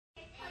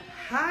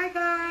Hi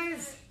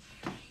guys,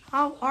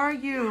 how are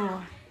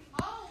you?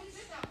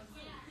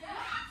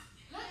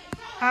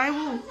 I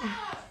will.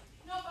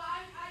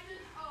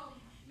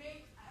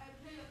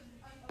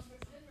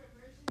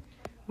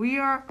 We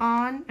are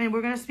on, and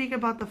we're going to speak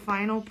about the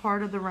final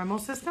part of the Remo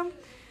system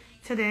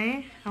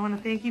today. I want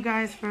to thank you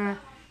guys for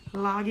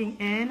logging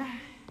in.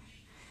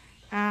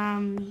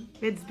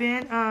 It's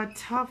been a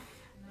tough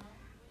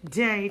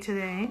day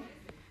today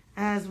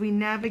as we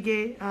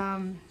navigate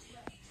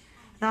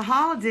the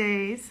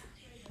holidays,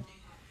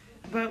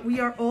 but we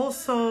are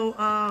also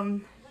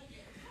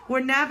we're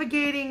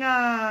navigating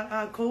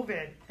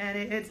COVID, and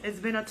it's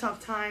been a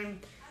tough time,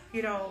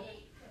 you know,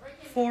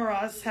 for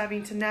us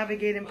having to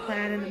navigate and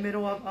plan in the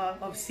middle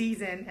of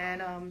season.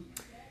 And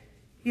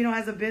you know,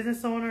 as a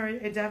business owner,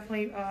 it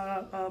definitely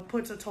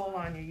puts a toll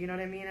on you, you know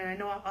what I mean? And I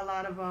know a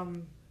lot of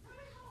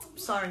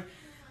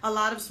a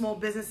lot of small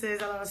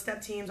businesses, a lot of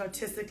step teams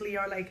artistically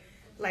are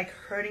like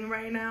hurting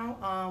right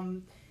now.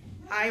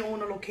 I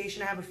own a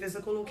location. I have a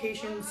physical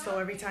location, so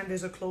every time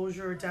there's a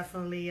closure,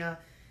 definitely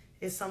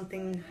is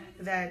something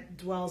that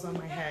dwells on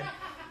my head.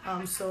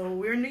 So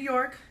we're in New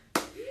York,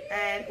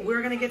 and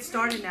we're gonna get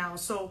started now.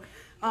 So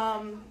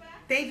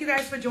thank you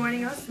guys for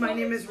joining us. My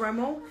name is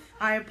Remo.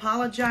 I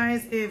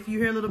apologize if you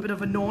hear a little bit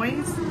of a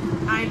noise.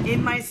 I'm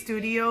in my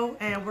studio,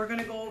 and we're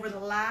gonna go over the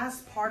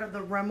last part of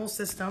the Remo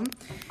system.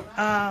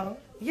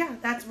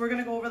 We're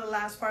gonna go over the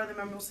last part of the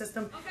Remo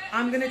system.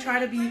 I'm gonna try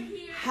to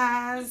be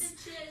Has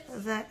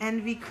the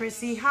Envy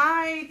Chrissy.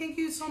 Hi, thank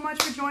you so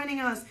much for joining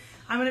us.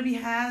 I'm gonna be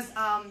as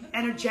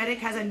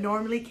energetic as I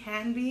normally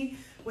can be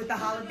with the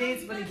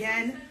holidays, but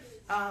again,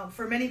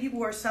 for many people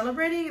who are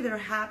celebrating, they're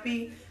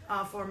happy.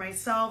 For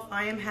myself,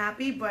 I am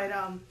happy, but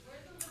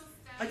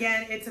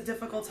again, it's a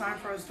difficult time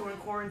for us during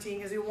quarantine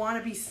because we want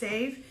to be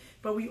safe,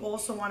 but we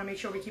also want to make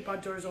sure we keep our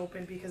doors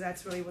open because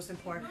that's really what's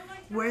important.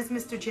 Where's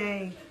Mr.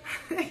 J?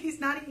 He's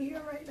not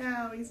here right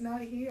now. He's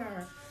not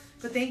here.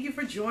 But thank you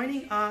for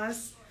joining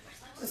us.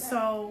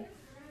 So,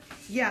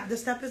 yeah, the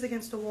step is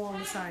against the wall on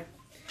the side.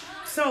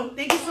 So,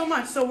 thank you so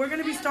much. So, we're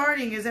going to be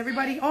starting. Is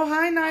everybody... Oh,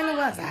 hi, Nyla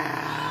West.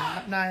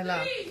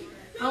 Nyla.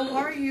 How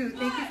are you?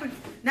 Thank you for...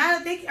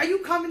 Nyla, are you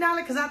coming, Nyla?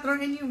 Because I throw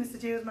in you. Mr.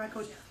 J was my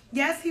coach.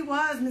 Yes, he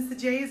was. Mr.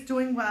 J is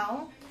doing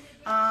well.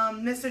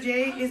 Mr.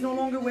 J is no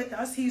longer with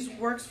us. He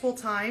works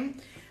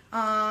full-time.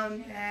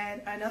 And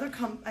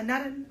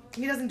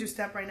he doesn't do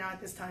step right now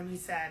at this time,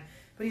 he's sad.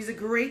 But he's a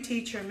great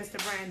teacher,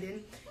 Mr.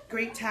 Brandon.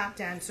 Great tap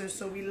dancer,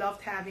 so we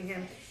loved having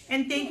him.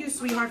 And thank you,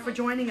 sweetheart, for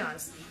joining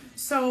us.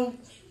 So,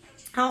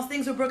 how's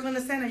things with Brooklyn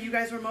Ascent? Are you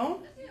guys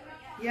remote?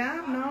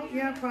 Yeah? No?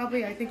 Yeah,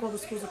 probably. I think all the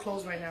schools are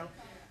closed right now.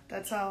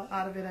 That's how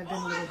out of it I've been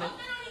a little bit.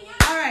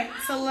 All right,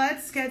 so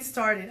let's get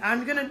started.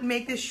 I'm going to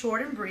make this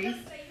short and brief.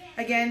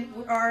 Again,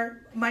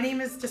 my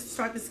name is, just to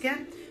start this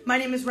again, my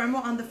name is Remo.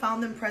 I'm the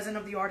founder and president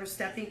of the Art of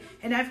Stepping,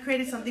 and I've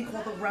created something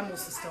called the Remo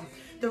System.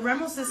 The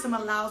Remo System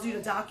allows you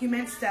to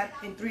document step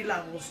in 3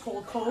 levels,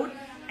 called code,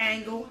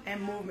 angle,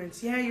 and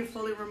movements. Yeah, you're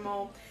fully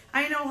remote.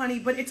 I know, honey,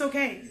 but it's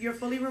okay. You're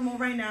fully remote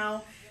right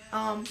now.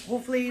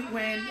 Hopefully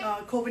when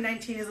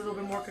COVID-19 is a little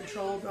bit more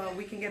controlled,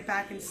 we can get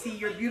back and see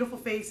your beautiful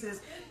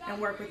faces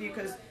and work with you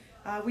because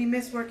we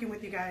miss working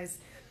with you guys.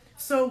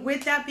 So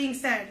with that being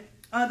said,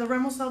 the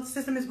Remo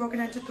system is broken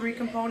into 3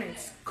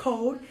 components: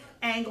 code,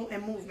 angle,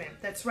 and movement.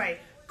 That's right.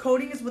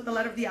 Coding is with the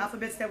letter of the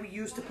alphabets that we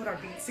use to put our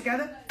beats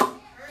together.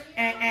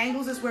 And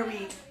angles is where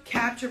we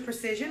capture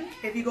precision.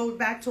 If you go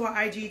back to our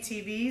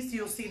IGTVs,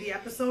 you'll see the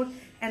episode.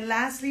 And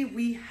lastly,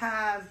 we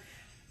have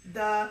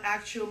the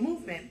actual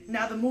movement.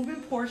 Now the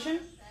movement portion,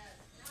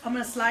 I'm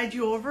going to slide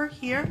you over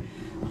here.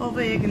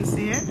 Hopefully you can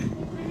see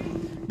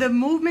it. The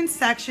movement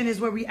section is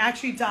where we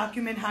actually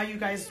document how you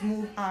guys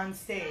move on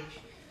stage.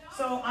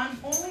 So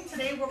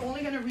today we're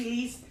only going to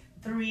release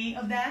 3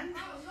 of them.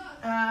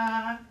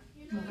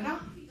 Move it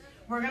up.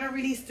 We're going to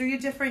release 3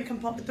 different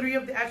components, 3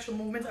 of the actual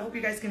movements. I hope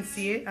you guys can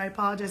see it. I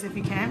apologize if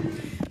you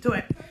can't. Do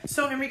it.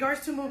 So in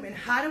regards to movement,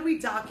 how do we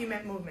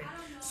document movement?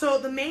 So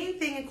the main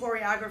thing in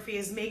choreography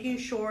is making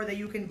sure that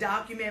you can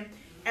document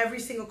every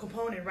single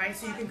component, right?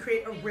 So you can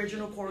create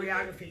original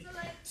choreography.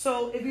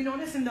 So if you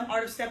notice in the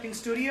Art of Stepping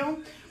studio,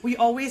 we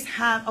always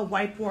have a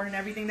whiteboard and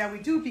everything that we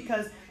do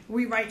because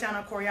we write down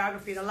our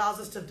choreography. It allows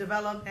us to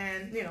develop,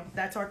 and you know,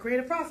 that's our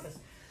creative process.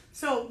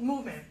 So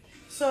movement.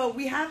 So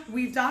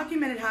we've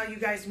documented how you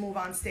guys move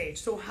on stage.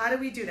 So how do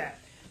we do that?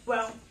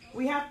 Well,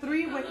 we have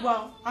 3,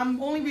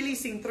 I'm only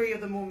releasing 3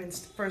 of the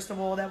movements, first of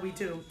all, that we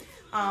do.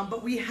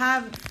 But we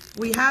have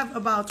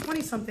about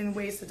 20-something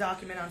ways to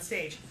document on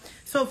stage.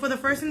 So for the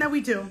first thing that we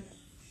do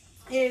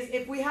is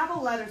if we have a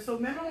letter. So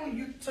remember when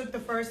you took the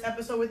first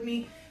episode with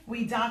me,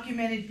 we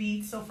documented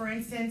beats. So for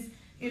instance,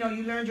 you know,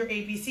 you learned your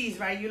ABCs,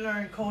 right? You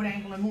learned code,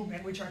 angle, and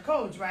movement, which are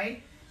codes,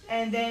 right?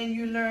 And then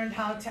you learned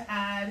how to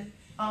add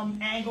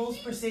angles,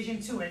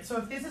 precision to it. So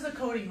if this is a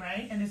coding,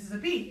 right, and this is a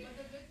beat,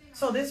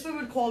 so this we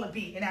would call a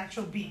beat, an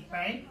actual beat,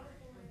 right?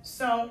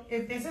 So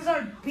if this is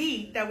our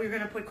beat that we're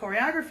going to put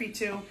choreography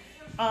to,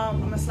 I'm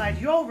going to slide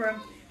you over.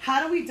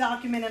 How do we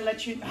document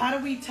and how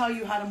do we tell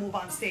you how to move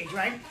on stage,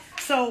 right?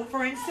 So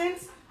for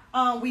instance,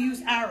 we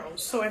use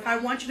arrows. So if I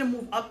want you to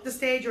move up the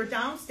stage or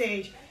down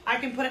stage, I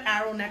can put an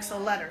arrow next to the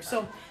letter.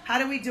 So how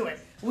do we do it?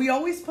 We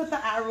always put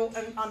the arrow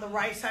on the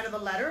right side of the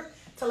letter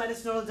to let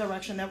us know the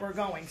direction that we're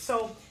going.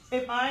 So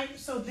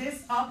so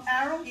this up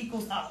arrow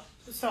equals up.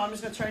 So I'm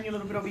just going to turn you a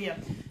little bit over here.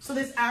 So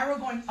this arrow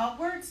going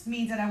upwards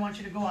means that I want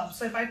you to go up.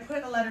 So if I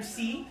put a letter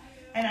C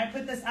and I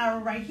put this arrow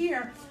right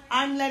here,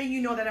 I'm letting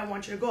you know that I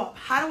want you to go up.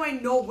 How do I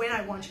know when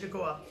I want you to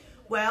go up?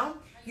 Well,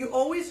 you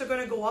always are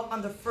going to go up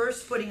on the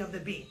first footing of the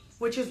beat,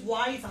 which is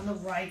why it's on the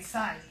right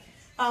side.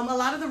 A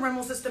lot of the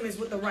Remo system is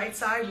with the right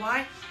side.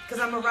 Why?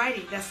 Because I'm a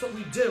righty. That's what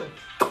we do.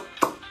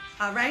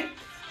 All right?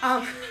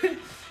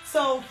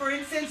 So, for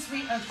instance,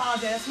 we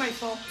apologize. That's my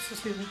fault.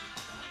 Excuse me.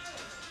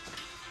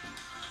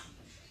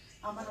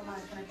 Can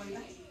I call you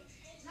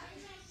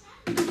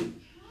back?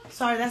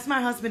 Sorry, that's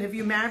my husband. If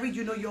you're married,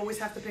 you know you always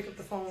have to pick up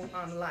the phone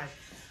on the line.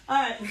 All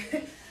right.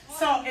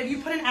 So if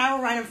you put an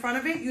arrow right in front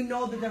of it, you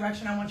know the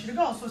direction I want you to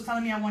go. So it's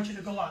telling me I want you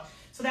to go up.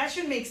 So that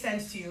should make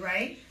sense to you,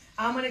 right?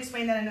 I'm going to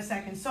explain that in a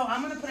second. So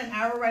I'm going to put an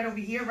arrow right over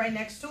here, right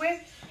next to it.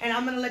 And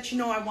I'm going to let you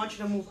know I want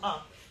you to move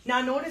up.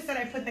 Now notice that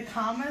I put the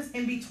commas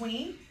in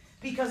between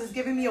because it's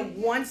giving me a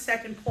 1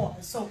 second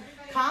pause. So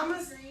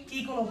commas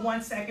equal a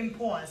 1 second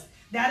pause.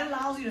 That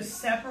allows you to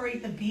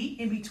separate the beat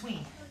in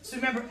between. So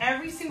remember,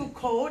 every single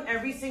code,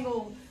 every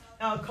single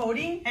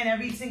coding, and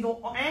every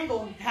single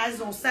angle has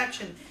its own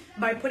section.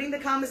 By putting the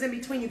commas in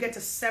between, you get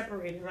to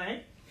separate it,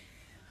 right?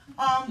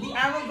 The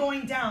arrow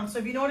going down. So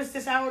if you notice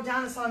this arrow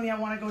down is telling me I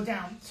want to go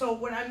down. So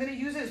what I'm going to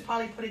use is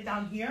probably put it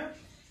down here.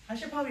 I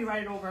should probably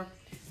write it over.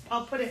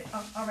 I'll write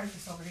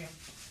this over here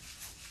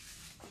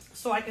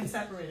so I can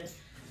separate it.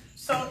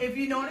 So if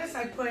you notice,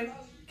 I put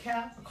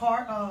cab,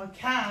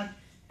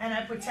 and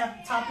I put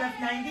top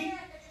left 90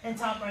 and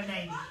top right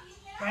 90,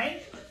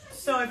 right?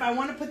 So if I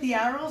want to put the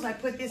arrows, I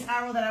put this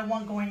arrow that I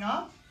want going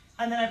up,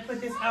 and then I put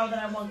this arrow that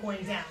I want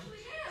going down.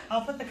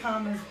 I'll put the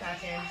commas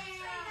back in.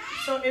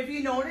 So if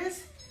you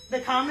notice, the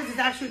commas is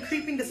actually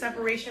creeping the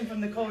separation from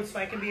the code so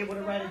I can be able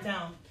to write it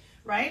down,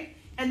 right?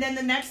 And then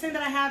the next thing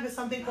that I have is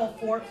something called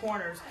 4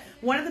 corners.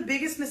 One of the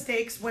biggest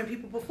mistakes when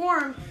people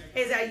perform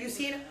is that you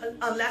see,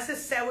 unless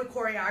it's set with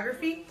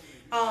choreography,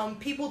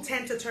 people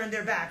tend to turn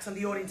their backs on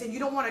the audience, and you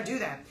don't want to do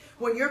that.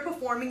 When you're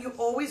performing, you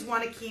always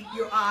want to keep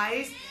your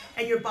eyes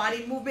and your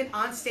body movement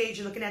on stage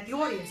and looking at the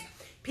audience.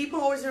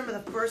 People always remember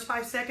the first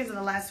 5 seconds and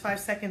the last 5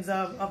 seconds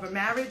of a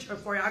marriage or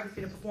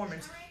choreography to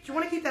performance. You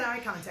want to keep that eye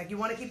contact. You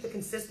want to keep the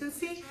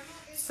consistency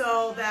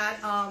so that,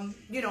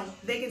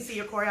 they can see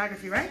your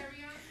choreography, right?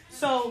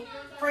 So,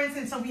 for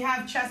instance, so we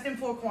have chest in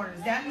 4 corners.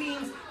 That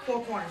means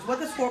 4 corners. What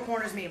does 4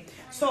 corners mean?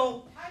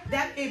 So,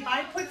 that if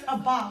I put a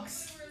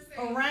box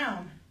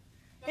around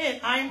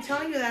it, I am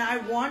telling you that I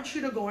want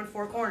you to go in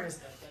 4 corners.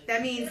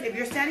 That means if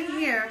you're standing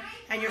here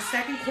and your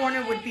second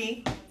corner would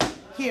be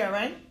here,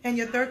 right? And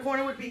your third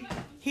corner would be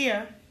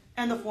here,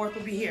 and the fourth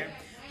would be here.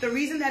 The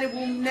reason that it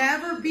will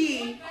never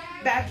be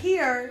back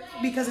here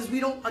because is we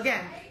don't,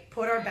 again,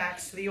 put our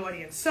backs to the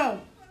audience.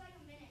 So,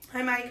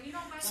 hi Mike.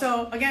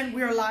 So again,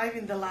 we are live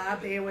in the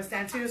lab, the AOS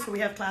Dance Studio, so we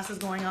have classes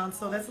going on.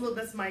 So that's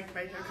Mike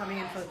right there coming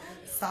in for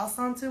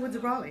salsa too with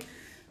Zabrali.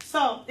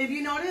 So if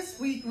you notice,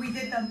 we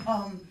did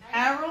the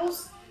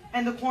arrows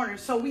and the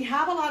corners. So we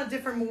have a lot of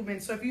different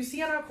movements. So if you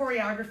see on our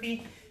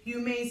choreography, you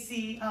may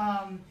see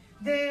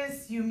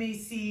this, you may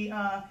see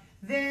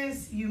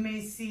this, you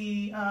may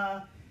see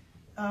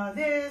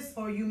this,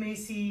 or you may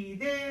see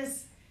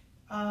this,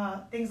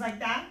 things like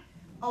that.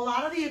 A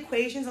lot of the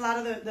equations, a lot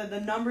of the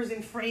numbers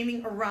and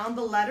framing around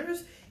the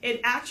letters,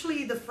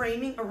 the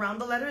framing around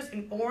the letters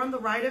or on the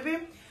right of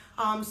it,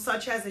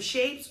 such as the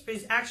shapes,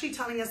 is actually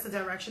telling us the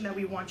direction that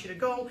we want you to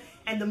go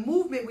and the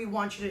movement we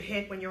want you to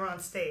hit when you're on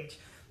stage.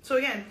 So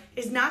again,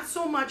 it's not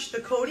so much the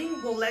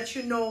coding will let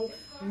you know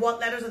what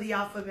letters of the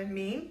alphabet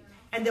mean,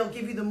 and they'll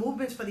give you the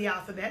movements for the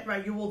alphabet,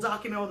 right? You will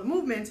document all the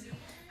movements.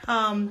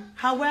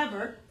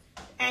 However,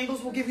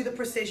 angles will give you the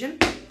precision,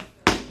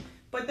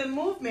 but the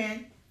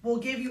movement will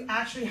give you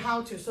actually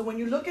how to. So when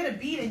you look at a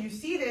beat and you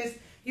see this,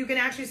 you can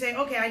actually say,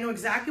 okay, I know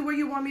exactly what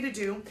you want me to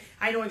do.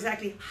 I know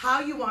exactly how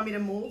you want me to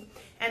move.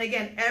 And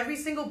again, every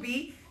single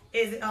beat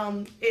is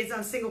on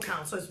single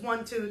count. So it's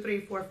 1, 2,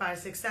 3, 4, 5,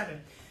 6,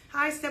 7.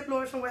 Hi, Step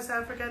Lord from West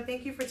Africa.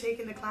 Thank you for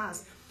taking the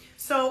class.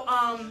 So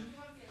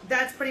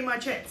that's pretty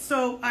much it.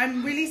 So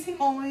I'm releasing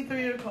only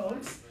 3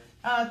 codes,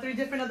 3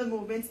 different other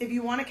movements. If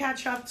you want to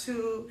catch up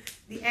to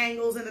the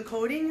angles and the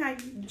coding,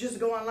 just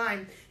go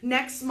online.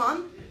 Next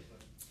month,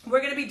 we're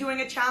going to be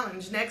doing a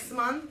challenge. Next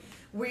month,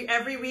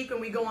 every week when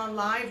we go on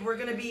live, we're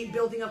going to be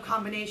building up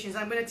combinations.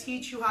 I'm going to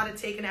teach you how to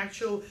take an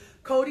actual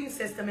coding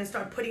system and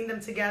start putting them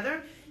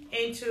together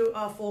into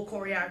a full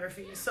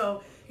choreography.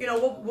 So,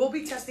 we'll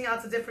be testing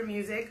out the different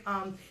music.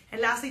 And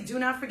lastly, do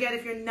not forget,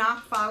 if you're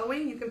not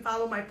following, you can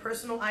follow my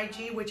personal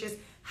IG, which is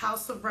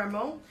House of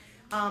Remo,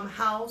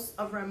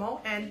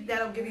 and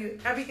that'll give you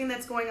everything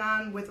that's going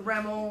on with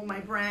Remo, my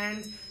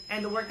brand,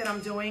 and the work that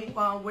I'm doing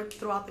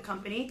throughout the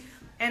company.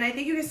 And I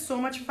thank you guys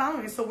so much for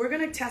following us. So we're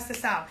going to test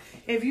this out.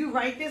 If you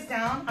write this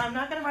down, I'm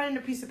not going to write it on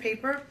a piece of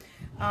paper,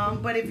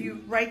 but if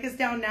you write this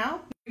down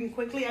now,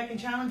 Quickly, I can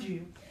challenge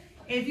you.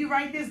 If you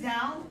write this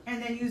down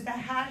and then use the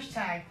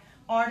hashtag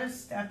Art of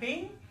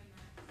Stepping,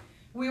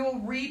 we will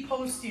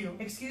repost you.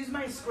 Excuse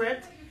my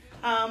script,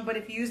 but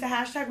if you use the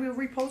hashtag, we will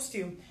repost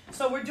you.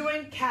 So we're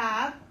doing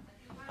cab,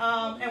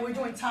 and we're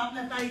doing top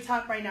left 90,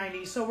 top right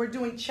 90. So we're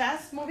doing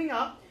chest moving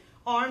up,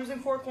 arms in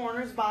four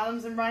corners,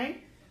 bottoms and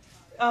right,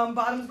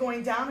 bottoms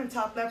going down, and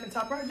top left and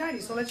top right 90.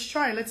 So let's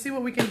try. Let's see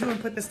what we can do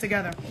and put this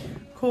together.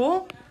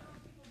 Cool?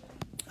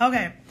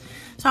 Okay.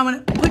 So I'm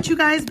going to put you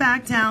guys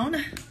back down.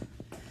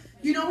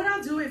 You know what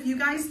I'll do if you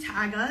guys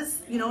tag us?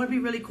 You know what would be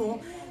really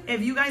cool?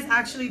 If you guys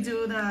actually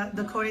do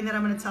the coding that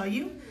I'm going to tell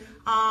you,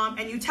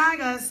 and you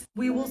tag us,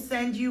 we will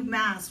send you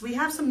masks. We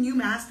have some new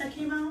masks that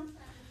came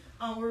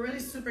out. We're really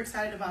super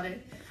excited about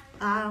it.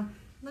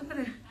 Look at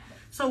it.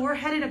 So we're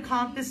headed to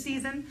comp this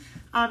season,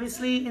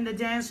 obviously in the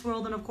dance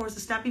world and of course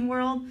the stepping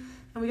world.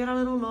 And we got our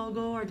little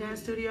logo, our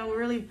dance studio. We're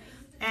really,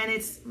 and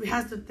it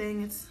has the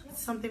thing. It's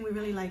something we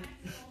really like.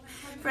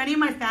 For any of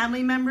my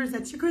family members,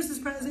 that's your Christmas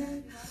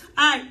present.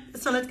 All right,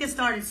 so let's get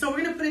started. So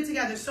we're gonna put it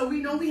together. So we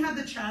know we have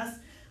the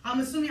chest. I'm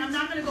assuming, I'm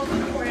not gonna go through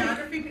the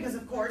choreography because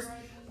of course,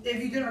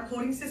 if you did our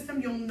coding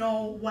system, you'll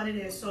know what it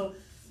is. So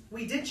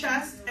we did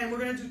chest and we're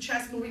gonna do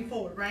chest moving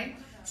forward, right?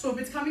 So if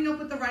it's coming up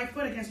with the right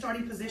foot, again,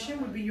 starting position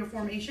would be your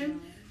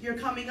formation. You're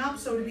coming up,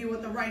 so it would be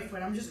with the right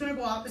foot. I'm just gonna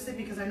go opposite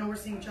because I know we're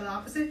seeing each other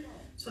opposite.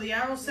 So the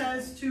arrow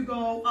says to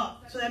go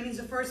up. So that means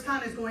the first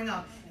count is going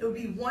up. It would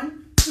be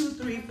 1, 2,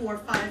 3, 4,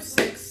 5,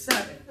 6,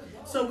 7.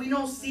 So we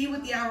know C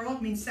with the arrow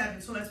up means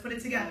 7. So let's put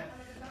it together.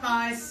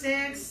 5,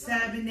 6,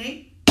 7,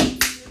 8.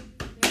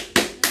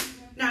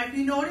 Now, if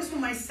you notice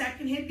from my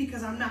second hit,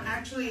 because I'm not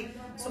actually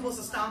supposed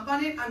to stomp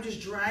on it, I'm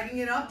just dragging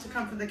it up to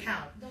come from the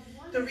count.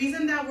 The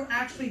reason that we're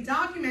actually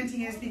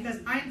documenting is because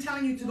I'm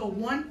telling you to go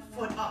 1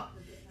 foot up.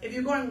 If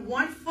you're going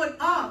 1 foot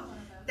up,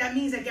 that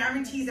means it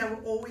guarantees that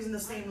we're always in the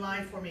same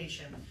line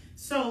formation.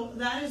 So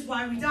that is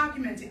why we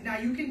document it. Now,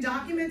 you can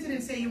document it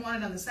and say you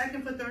want it on the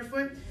second foot, third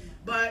foot,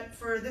 but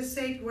for this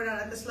sake, we're not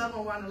at this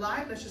level, we're on the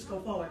live, let's just go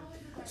forward.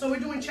 So we're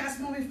doing chest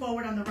moving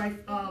forward on the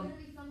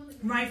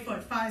right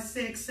foot, 5,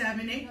 6,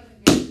 7, 8.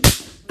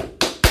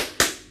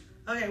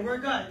 Okay, we're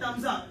good,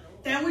 thumbs up.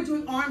 Then we're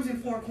doing arms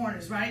in four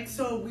corners, right?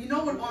 So we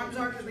know what arms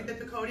are because we did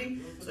the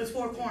coding, so it's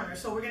four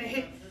corners. So we're gonna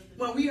hit,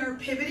 when we are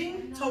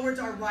pivoting towards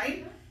our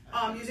right,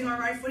 using our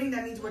right footing,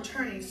 that means we're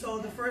turning. So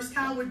the first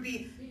count would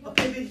be a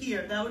pivot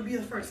here. That would be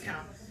the first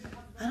count.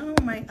 I don't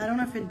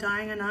know if it's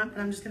dying or not,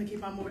 but I'm just gonna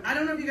keep on moving. I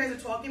don't know if you guys are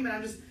talking, but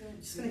I'm just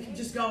gonna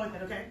just go with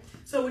it, okay?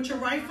 So with your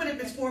right foot,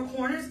 if it's four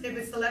corners, if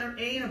it's the letter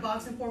A in a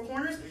box in four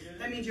corners,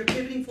 that means you're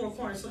pivoting four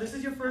corners. So this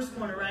is your first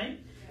corner, right?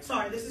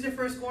 Sorry, this is your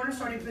first corner,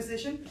 starting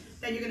position.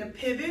 Then you're gonna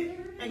pivot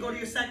and go to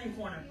your second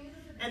corner.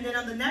 And then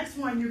on the next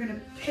one, you're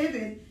gonna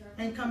pivot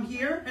and come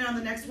here, and on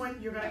the next one,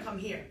 you're gonna come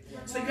here.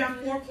 So you have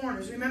four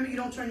corners. Remember, you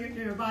don't turn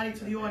your body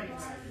to the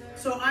audience.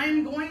 So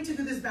I'm going to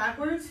do this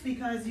backwards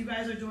because you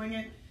guys are doing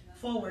it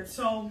forward.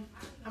 So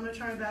I'm gonna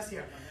try my best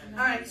here. All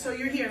right, so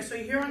you're here. So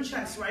you're here on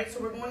chest, right?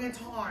 So we're going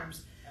into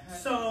arms.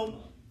 So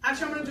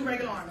actually, I'm gonna do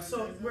regular arms.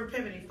 So we're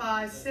pivoting,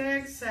 5,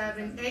 6,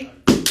 7, 8.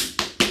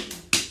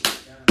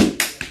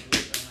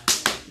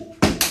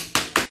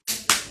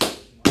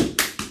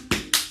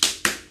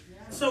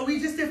 So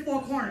we just did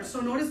four corners. So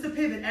notice the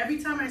pivot.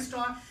 Every time I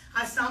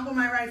stomp on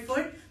my right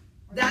foot,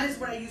 that is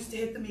what I used to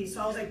hit the knee.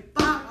 So I was like,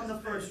 bop on the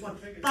first one,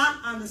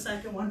 bop on the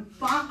second one,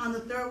 bop on the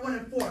third one,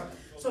 and fourth.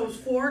 So it was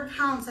 4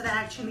 counts that I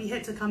actually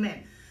hit to come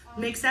in.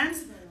 Make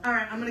sense? All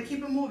right, I'm gonna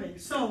keep it moving.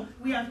 So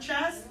we have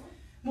chest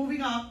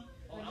moving up,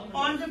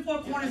 arms in four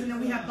corners, and then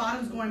we have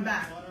bottoms going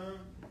back.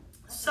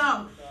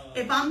 So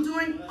if I'm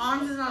doing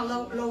arms is on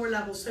a lower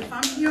level. So if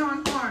I'm here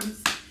on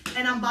arms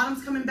and I'm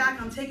bottoms coming back,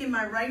 I'm taking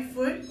my right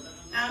foot,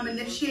 I'm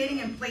initiating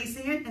and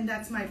placing it, and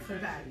that's my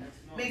foot back.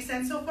 Make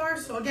sense so far?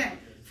 So again,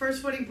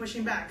 first footing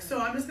pushing back.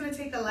 So I'm just gonna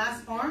take the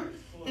last arm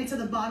into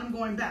the bottom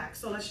going back.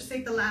 So let's just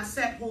take the last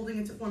set holding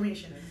into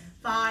formation.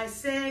 5,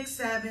 6,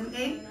 7,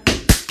 8.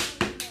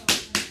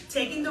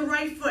 Taking the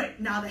right foot.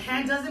 Now the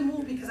hand doesn't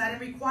move because I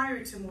didn't require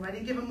it to move. I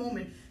didn't give a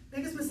moment.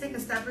 Biggest mistake in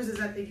steppers is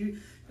that you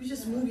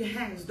just move your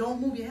hands.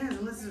 Don't move your hands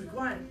unless it's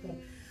required.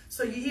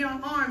 So you're here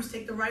on arms,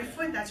 take the right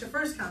foot, that's your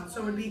first count.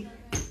 So it would be,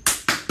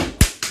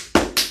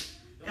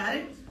 got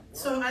it?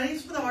 So I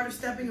think for the art of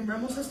stepping in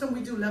Remo System,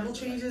 we do level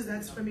changes.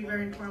 That's for me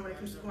very important when it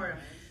comes to choreo.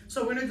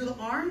 So we're gonna do the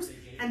arms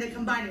and then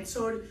combine it.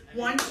 So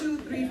 1, 2,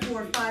 3,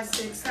 4, 5,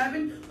 6,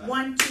 7.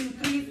 1, 2,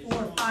 3,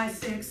 4, 5,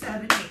 6,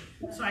 7,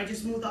 8. So I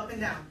just moved up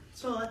and down.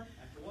 So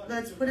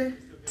let's put it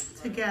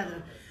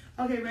together.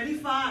 Okay, ready?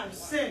 5,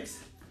 6.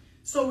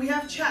 So we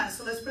have chest.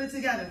 So let's put it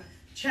together.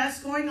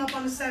 Chest going up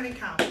on the 7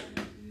 count.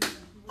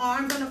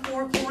 Arms on the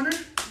 4 corner.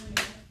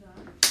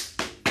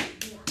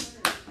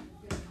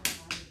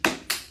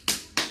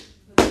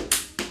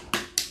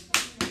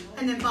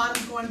 And then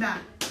bottoms going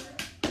back.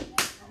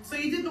 So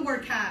you did the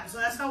word cab. So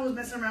that's how I was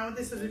messing around with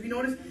this. So if you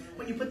notice,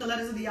 when you put the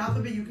letters of the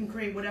alphabet, you can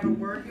create whatever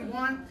word you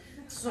want.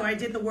 So I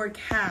did the word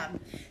cab.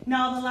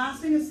 Now the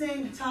last thing is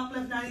saying top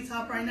left 90,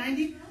 top right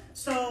 90.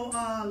 So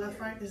left,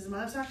 right, this is my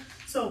left side.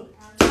 So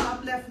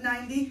top left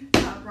 90,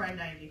 top right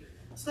 90.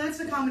 So that's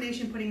the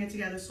combination, putting it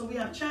together. So we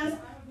have chest,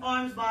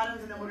 arms,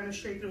 bottoms, and then we're gonna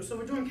straight through. So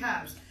we're doing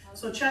calves.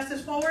 So chest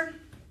is forward,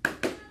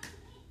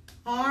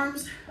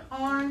 arms,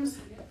 arms,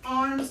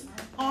 arms,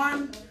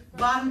 arm,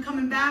 bottom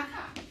coming back,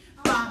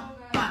 bop,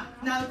 bop.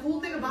 Now the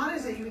cool thing about it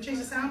is that you can change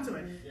the sound to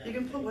it. You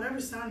can put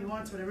whatever sound you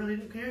want to it. I really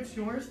don't care, it's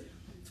yours.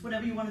 It's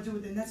whatever you want to do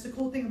with it. And that's the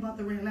cool thing about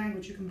the ring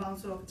language. You can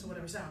bounce it off into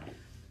whatever sound.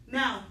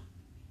 Now,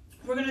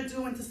 we're gonna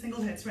do into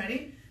single hits.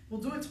 Ready?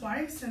 We'll do it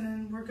twice and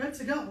then we're good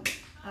to go.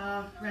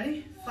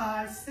 Ready?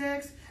 5,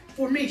 6,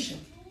 formation.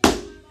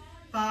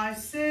 5,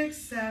 6,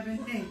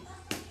 7, 8.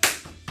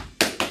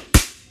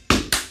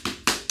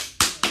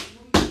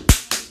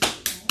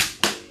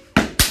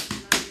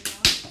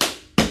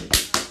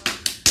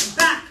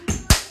 Back.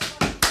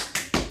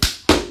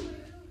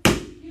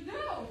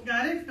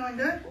 Got it? Going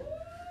good?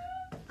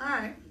 All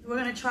right, we're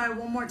gonna try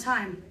one more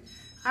time.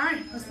 All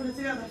right, let's put it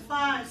together.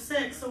 5,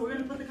 6. So we're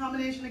gonna put the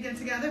combination again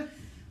together.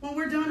 When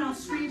we're done, I won't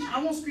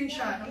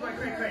screenshot. I'm going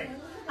cray.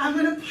 I'm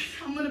gonna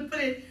put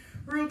it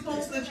real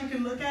close so that you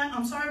can look at.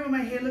 I'm sorry about my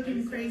hair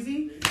looking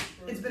crazy.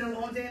 It's been a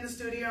long day in the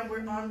studio and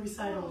we're on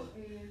recital.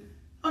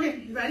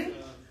 Okay, you ready?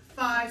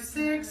 5,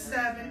 6,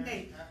 7,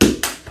 8.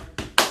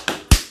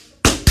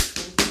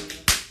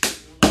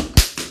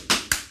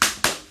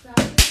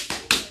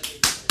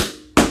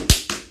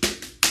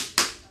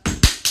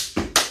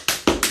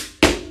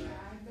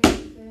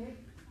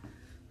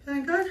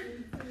 Feeling good?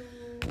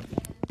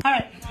 All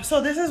right,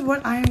 so this is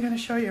what I am going to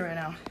show you right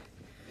now.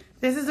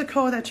 This is the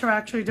code that you're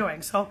actually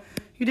doing. So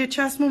you did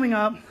chest moving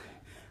up,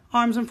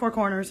 arms in 4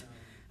 corners,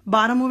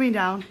 bottom moving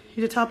down, you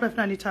did top left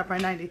 90, top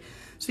right 90.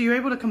 So you're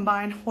able to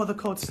combine all the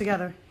codes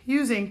together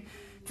using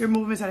your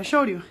movements that I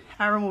showed you.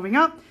 Arrow moving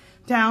up,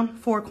 down,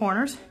 4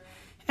 corners,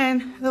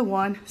 and the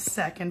 1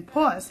 second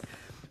pause.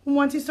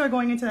 Once you start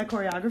going into that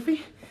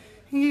choreography,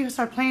 you can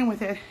start playing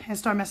with it and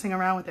start messing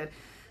around with it.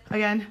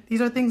 Again,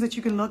 these are things that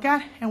you can look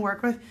at and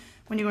work with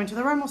when you go into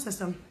the Remo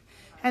system.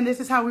 And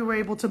this is how we were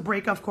able to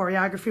break up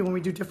choreography when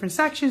we do different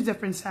sections,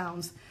 different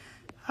sounds.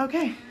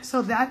 Okay,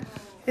 so that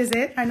is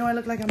it. I know I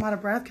look like I'm out of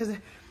breath because I'm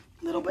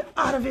a little bit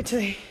out of it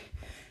today.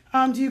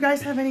 Do you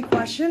guys have any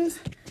questions?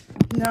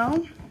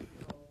 No?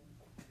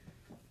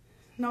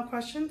 No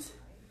questions?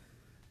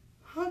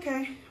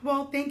 Okay,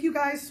 well, thank you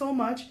guys so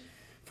much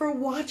for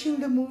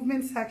watching the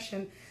movement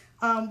section.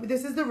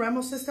 This is the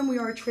Remo system. We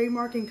are a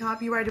trademark and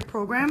copyrighted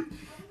program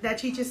that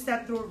teaches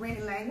step through a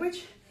written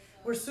language.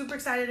 We're super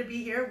excited to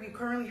be here. We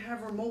currently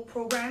have remote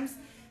programs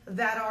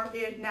that are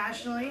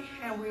nationally,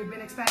 and we've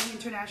been expanding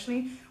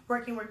internationally,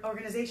 working with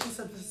organizations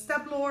such as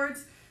Step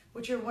Lords,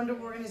 which are a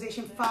wonderful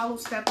organization. Follow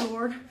Step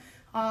Lord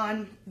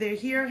they're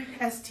here,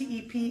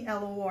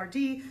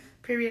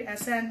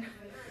 STEPLORD_SN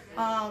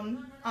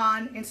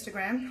on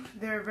Instagram.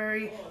 They're a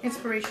very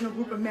inspirational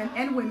group of men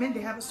and women.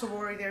 They have a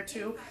sorority there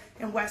too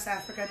in West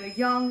Africa. They're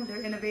young,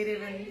 they're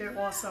innovative, and they're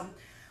awesome.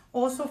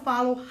 Also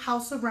follow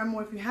House of Remo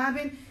if you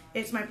haven't.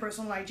 It's my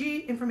personal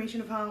IG,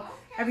 information of how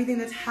everything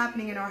that's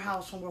happening in our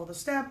house, from World of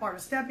Step, Art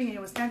of Stepping,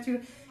 AOS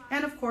Tattoo,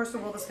 and of course the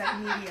World of Step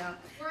Media.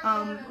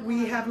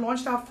 We have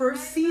launched our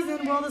first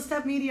season, World of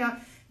Step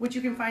Media, which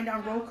you can find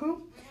on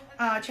Roku,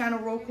 channel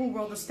Roku,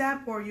 World of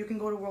Step, or you can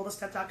go to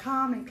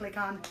worldofstep.com and click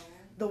on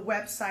the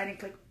website and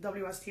click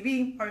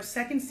WSTV. Our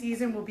second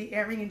season will be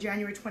airing in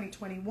January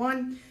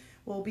 2021.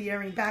 We'll be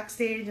airing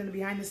backstage and the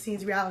behind the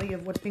scenes reality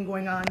of what's been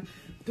going on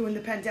during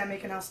the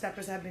pandemic and how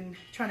steppers have been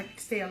trying to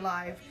stay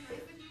alive.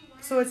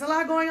 So it's a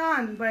lot going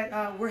on,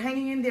 but we're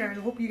hanging in there,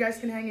 and hope you guys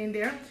can hang in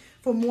there.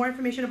 For more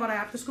information about our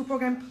after school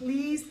program,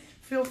 please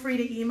feel free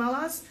to email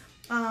us,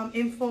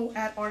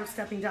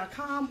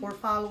 info@artofstepping.com, or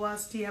follow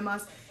us, DM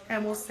us,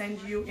 and we'll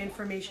send you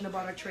information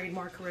about our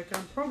trademark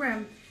curriculum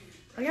program.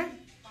 Again,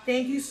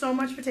 thank you so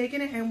much for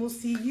taking it, and we'll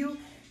see you.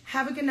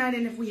 Have a good night,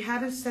 and if we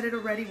haven't said it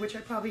already, which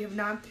I probably have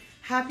not,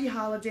 happy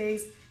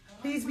holidays.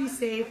 Please be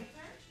safe.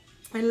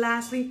 And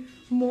lastly,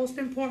 most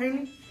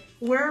importantly,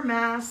 wear a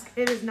mask.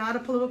 It is not a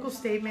political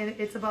statement.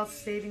 It's about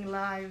saving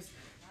lives.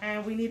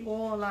 And we need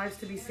all our lives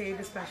to be saved,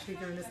 especially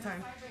during this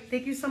time.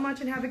 Thank you so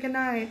much and have a good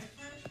night.